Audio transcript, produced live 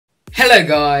Hello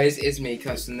guys, it's me,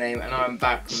 CustomName, and I'm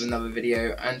back with another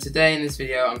video. And today in this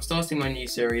video, I'm starting my new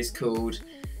series called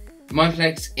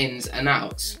Mineplex Ins and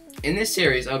Outs. In this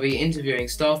series, I'll be interviewing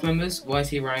staff members,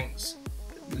 YT ranks,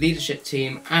 leadership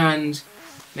team, and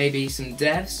maybe some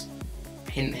devs.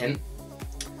 Hint, hint.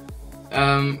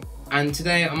 And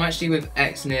today I'm actually with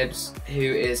xNibs, who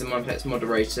is a Mineplex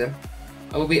moderator.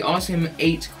 I will be asking him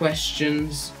 8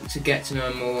 questions to get to know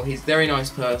him more. He's a very nice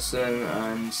person,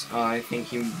 and I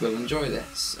think you will enjoy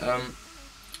this.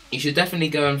 You should definitely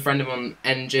go and friend him on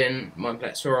Engine,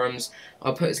 Mineplex forums.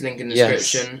 I'll put his link in the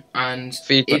description. And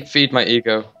feed my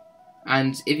ego.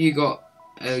 And if you got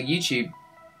a YouTube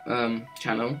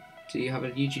channel, do you have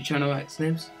a YouTube channel,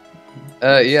 xNibs?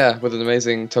 Yeah, with an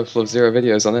amazing total of 0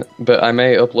 videos on it. But I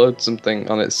may upload something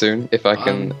on it soon if I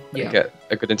can get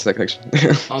a good internet connection.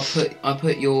 I'll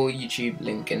put your YouTube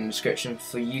link in the description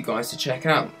for you guys to check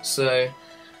out. So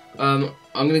I'm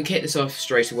going to kick this off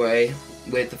straight away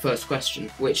with the first question,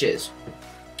 which is: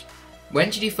 when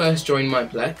did you first join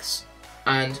Mineplex,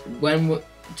 and when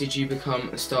did you become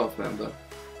a staff member?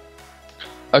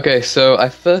 Okay, so I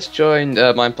first joined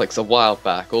Mineplex a while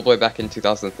back, all the way back in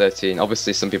 2013.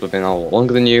 Obviously, some people have been on a lot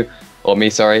longer than you, or me,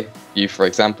 sorry, you for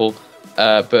example.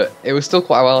 But it was still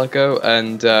quite a while ago,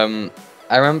 and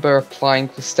I remember applying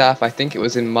for staff, I think it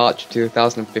was in March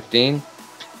 2015.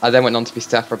 I then went on to be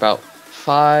staff for about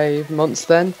 5 months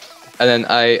then, and then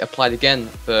I applied again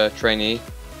for trainee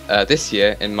this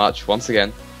year in March once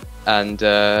again, and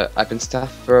I've been staff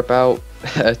for about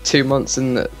 2 months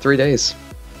and 3 days.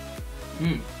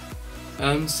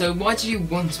 So why did you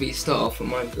want to be staff at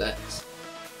Mineplex?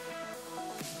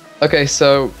 Okay,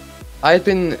 so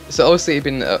obviously it's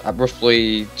been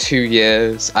roughly 2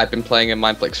 years. I've been playing in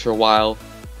Mineplex for a while.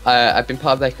 I've been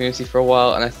part of their community for a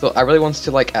while, and I thought I really wanted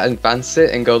to like advance it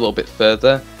and go a little bit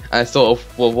further. And I thought,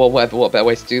 well, what better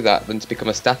way to do that than to become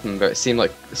a staff member? It seemed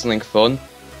like something fun.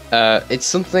 It's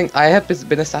something I have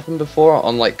been a staff member before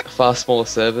on like far smaller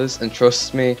servers, and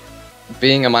trust me,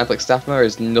 being a Mineplex staff member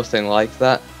is nothing like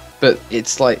that. But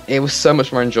it's like, it was so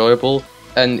much more enjoyable,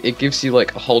 and it gives you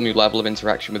like a whole new level of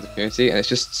interaction with the community, and it's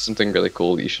just something really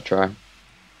cool that you should try.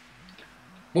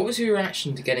 What was your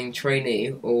reaction to getting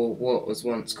trainee, or what was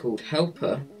once called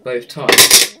helper, both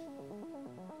times?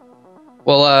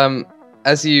 Well,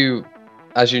 as you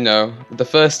know, the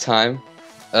first time,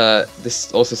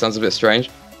 this also sounds a bit strange,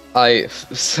 I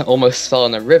almost fell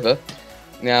in a river.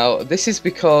 Now, this is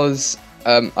because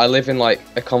I live in like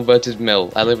a converted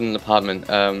mill. I live in an apartment,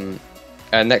 and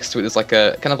next to it there's like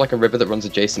a kind of like a river that runs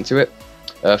adjacent to it,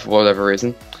 for whatever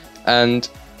reason. And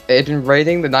it had been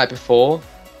raining the night before,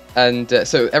 and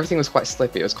so everything was quite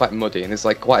slippy. It was quite muddy, and there's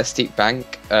like quite a steep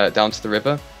bank down to the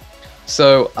river.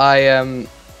 So I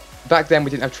back then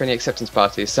we didn't have trainee acceptance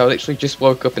parties, so I literally just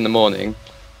woke up in the morning,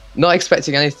 not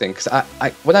expecting anything, because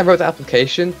when I wrote the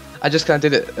application, I just kind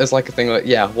of did it as like a thing like,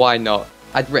 yeah, why not?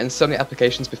 I'd written so many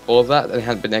applications before that and it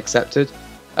hadn't been accepted,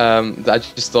 that I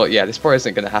just thought, yeah, this probably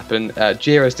isn't going to happen.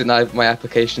 Jiro's denied my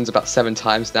applications about 7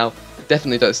 times now.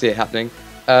 Definitely don't see it happening.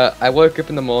 I woke up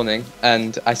in the morning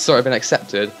and I saw it had been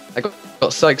accepted. I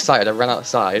got so excited, I ran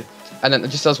outside, and then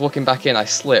just as I was walking back in, I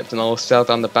slipped and almost fell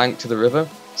down the bank to the river.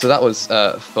 So that was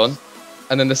fun.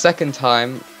 And then the second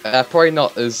time, probably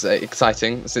not as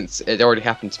exciting since it already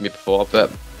happened to me before,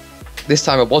 but this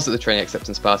time I was at the training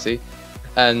acceptance party.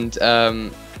 And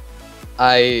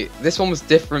this one was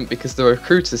different because the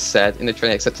recruiters said in the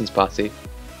training acceptance party,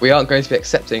 we aren't going to be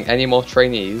accepting any more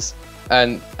trainees,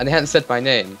 and they hadn't said my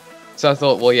name. So I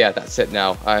thought, well, yeah, that's it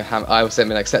now. I was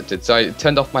been accepted. So I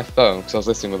turned off my phone because I was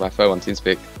listening with my phone on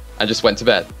TeamSpeak, and just went to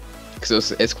bed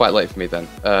because it's quite late for me then.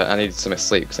 I needed some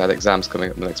sleep because I had exams coming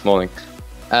up the next morning.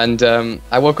 And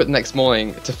I woke up the next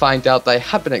morning to find out they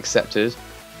had been accepted,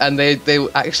 and they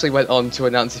actually went on to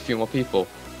announce a few more people.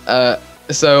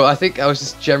 So I think I was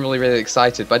just generally really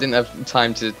excited, but I didn't have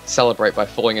time to celebrate by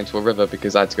falling into a river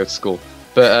because I had to go to school.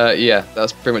 But yeah,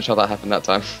 that's pretty much how that happened that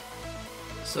time.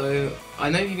 So I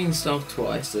know you've been staffed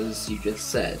twice, as you just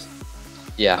said.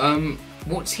 Yeah.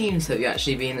 What teams have you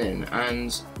actually been in,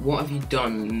 and what have you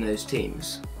done in those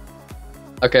teams?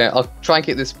 Okay, I'll try and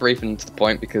keep this brief and to the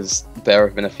point because there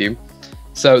have been a few.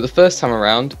 So the first time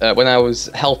around, when I was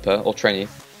helper or trainee,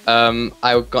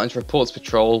 I got into reports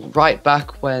patrol right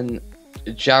back when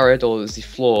Jared or the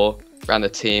Floor ran the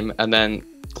team, and then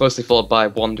closely followed by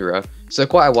Wanderer, so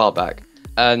quite a while back.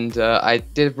 And I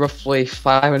did roughly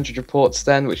 500 reports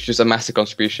then, which was a massive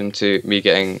contribution to me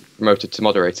getting promoted to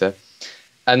moderator.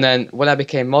 And then when I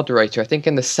became moderator, I think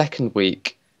in the second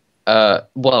week, tons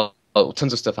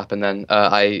of stuff happened then.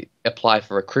 I applied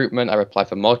for recruitment, I applied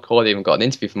for ModCord, I even got an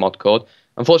interview for ModCord,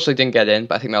 Unfortunately, didn't get in,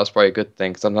 but I think that was probably a good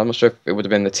thing because I'm not sure if it would have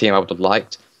been the team I would have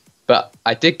liked. But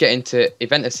I did get into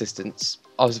event assistance,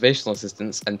 observational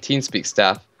assistance, and TeamSpeak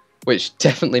staff, which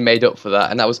definitely made up for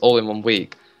that, and that was all in 1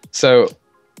 week. So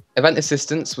event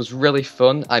assistance was really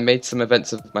fun. I made some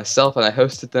events of myself and I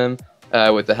hosted them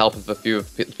with the help of a few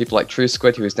people like True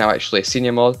Squid, who is now actually a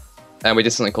senior mod. And we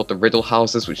did something called the Riddle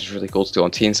Houses, which is really cool to do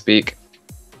on TeamSpeak.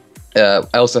 I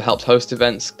also helped host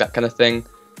events, that kind of thing.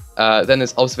 Then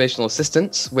there's observational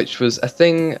assistance, which was a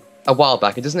thing a while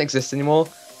back. It doesn't exist anymore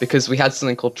because we had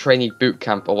something called trainee boot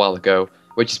camp a while ago,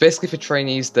 which is basically for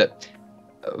trainees that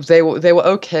they were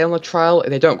okay on the trial.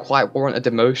 They don't quite warrant a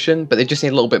demotion, but they just need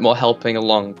a little bit more helping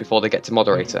along before they get to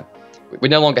moderator. We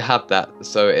no longer have that,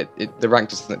 so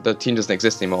the team doesn't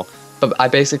exist anymore. But I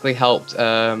basically helped.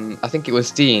 I think it was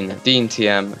Dean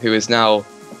TM, who is now,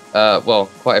 well,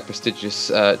 quite a prestigious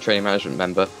training management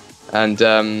member, and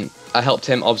I helped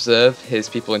him observe his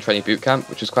people in training bootcamp,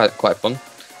 which was quite fun.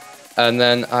 And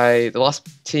then the last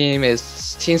team is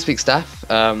TeamSpeak staff.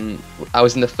 I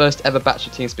was in the first ever batch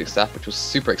of TeamSpeak staff, which was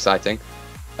super exciting.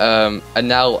 And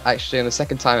now, actually, in the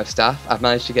second time of staff, I've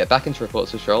managed to get back into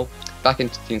Reports Patrol, back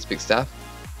into TeamSpeak staff,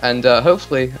 and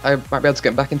hopefully I might be able to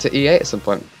get back into EA at some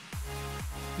point.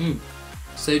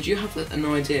 So do you have an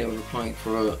idea of applying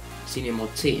for a senior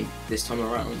mod team this time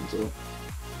around? Or?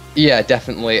 Yeah,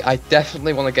 definitely. I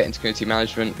definitely want to get into community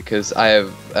management because I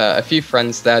have a few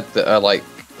friends there that are like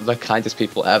the kindest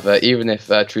people ever. Even if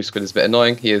True Squid is a bit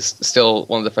annoying, he is still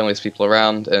one of the friendliest people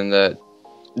around, and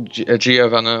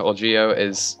Giovanna or Gio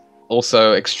is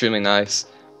also extremely nice.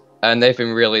 And they've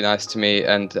been really nice to me,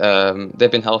 and they've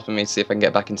been helping me see if I can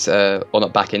get back into, well,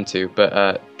 not back into,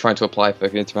 but trying to apply for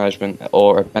community management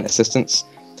or event assistance.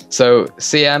 So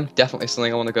CM, definitely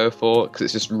something I want to go for, because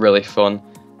it's just really fun.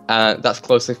 That's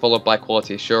closely followed by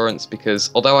quality assurance,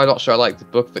 because although I'm not sure I like the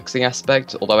bug fixing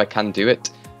aspect, although I can do it,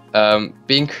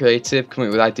 being creative, coming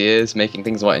up with ideas, making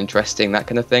things more interesting, that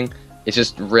kind of thing, is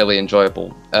just really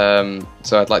enjoyable.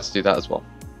 So I'd like to do that as well.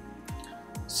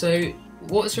 So,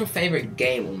 what's your favourite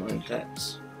game on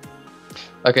Mineplex?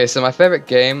 Okay, so my favourite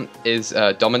game is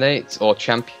Dominate or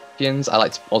Champions. I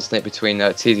like to alternate between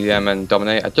TDM and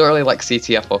Dominate. I don't really like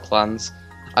CTF or clans.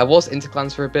 I was into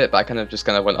clans for a bit, but I kind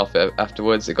of went off it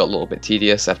afterwards. It got a little bit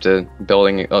tedious after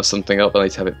building something up, only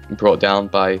to have it brought down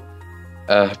by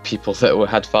people that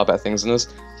had far better things than us.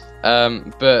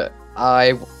 But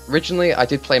originally I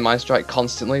did play Mindstrike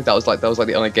constantly. That was like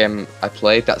the only game I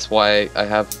played. That's why I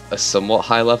have a somewhat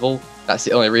high level. That's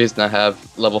the only reason I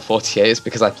have level 48 is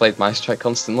because I played Mindstrike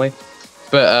constantly.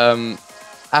 But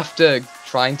after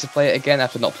trying to play it again,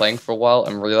 after not playing for a while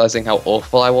and realizing how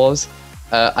awful I was,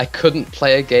 I couldn't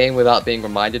play a game without being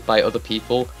reminded by other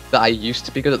people that I used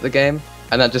to be good at the game,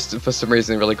 and that just for some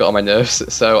reason really got on my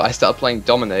nerves. So I started playing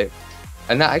Dominate,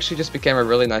 and that actually just became a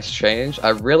really nice change.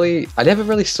 I never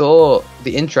really saw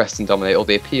the interest in Dominate or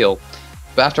the appeal,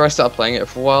 but after I started playing it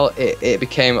for a while, it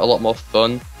became a lot more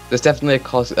fun. There's definitely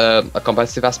a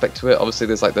competitive aspect to it. Obviously,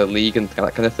 there's like the league and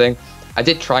that kind of thing. I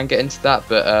did try and get into that,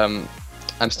 but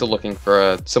I'm still looking for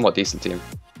a somewhat decent team.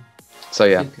 So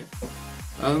yeah.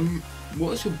 Okay.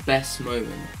 What was your best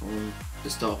moment on the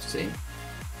staff team?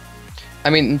 I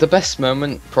mean, the best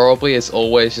moment probably is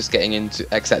always just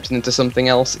accepting into something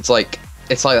else. It's like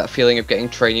that feeling of getting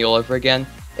trainee all over again,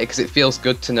 because it feels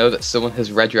good to know that someone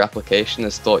has read your application and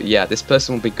has thought, yeah, this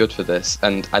person will be good for this,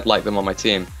 and I'd like them on my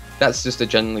team. That's just a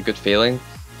genuinely good feeling.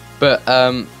 But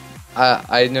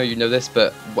I know you know this,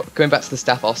 but going back to the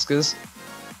staff Oscars,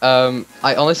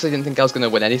 I honestly didn't think I was going to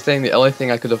win anything. The only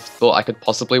thing I could have thought I could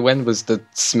possibly win was the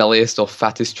smelliest or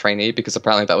fattest trainee, because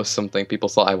apparently that was something people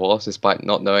thought I was, despite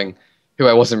not knowing who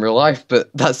I was in real life.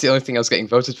 But that's the only thing I was getting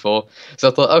voted for. So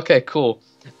I thought, okay, cool.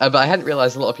 But I hadn't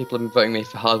realised a lot of people had been voting me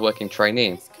for hardworking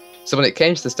trainee. So when it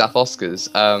came to the staff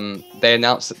Oscars, they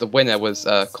announced that the winner was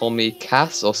Call Me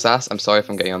Cass or Sass. I'm sorry if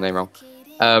I'm getting your name wrong.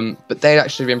 But they'd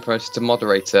actually been promoted to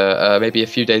moderator maybe a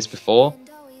few days before.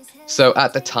 So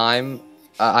at the time,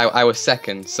 I was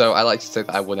second, so I like to say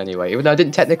that I won anyway, even though I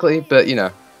didn't technically, but you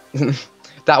know,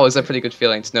 that was a pretty good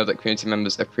feeling to know that community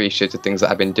members appreciated things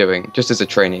that I've been doing, just as a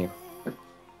trainee.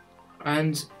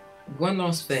 And one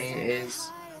last thing is,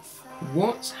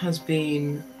 what has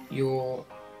been your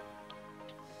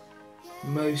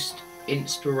most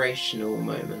inspirational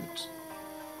moment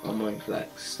on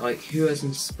Mineplex? Like, who has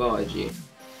inspired you?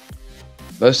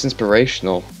 Most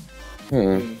inspirational?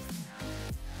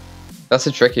 That's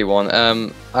a tricky one.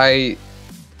 I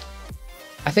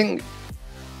think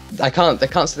I can't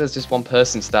say there's just one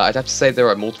person to that. I'd have to say there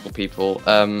are multiple people.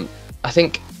 I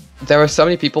think there are so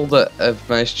many people that have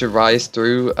managed to rise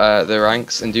through their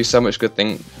ranks and do so many good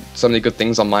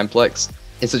things on Mineplex.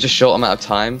 in such a short amount of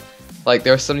time. Like,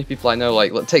 there are so many people I know,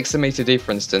 like, take Samita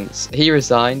for instance. He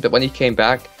resigned, but when he came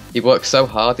back, he worked so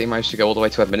hard that he managed to go all the way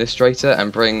to Administrator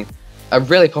and bring a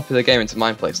really popular game into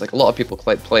Mineplex. Like, a lot of people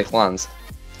play clans.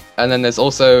 And then there's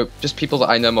also just people that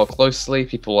I know more closely,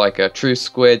 people like True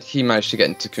Squid. He managed to get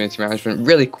into community management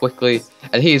really quickly,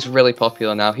 and he is really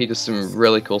popular now. He does some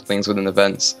really cool things within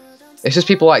events. It's just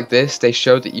people like this, they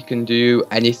show that you can do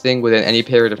anything within any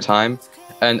period of time,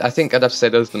 and I think I'd have to say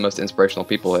those are the most inspirational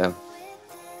people here.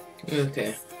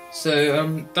 Okay,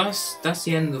 so that's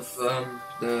the end of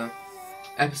the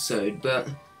episode, but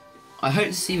I hope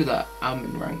to see you with that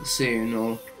admin rank soon,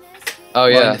 or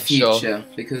in the future, sure.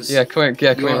 Because coming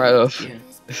right up.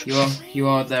 Yeah, you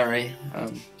are very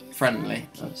friendly,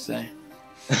 I'd say.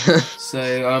 So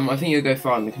I think you'll go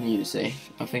far in the community.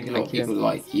 I think a lot of people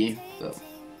like you, but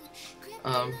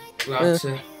glad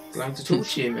to talk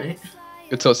to you, mate.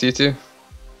 Good talk to you too.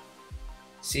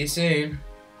 See you soon.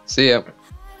 See ya.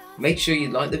 Make sure you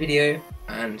like the video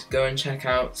and go and check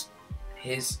out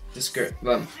his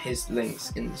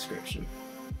links in the description.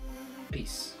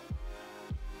 Peace.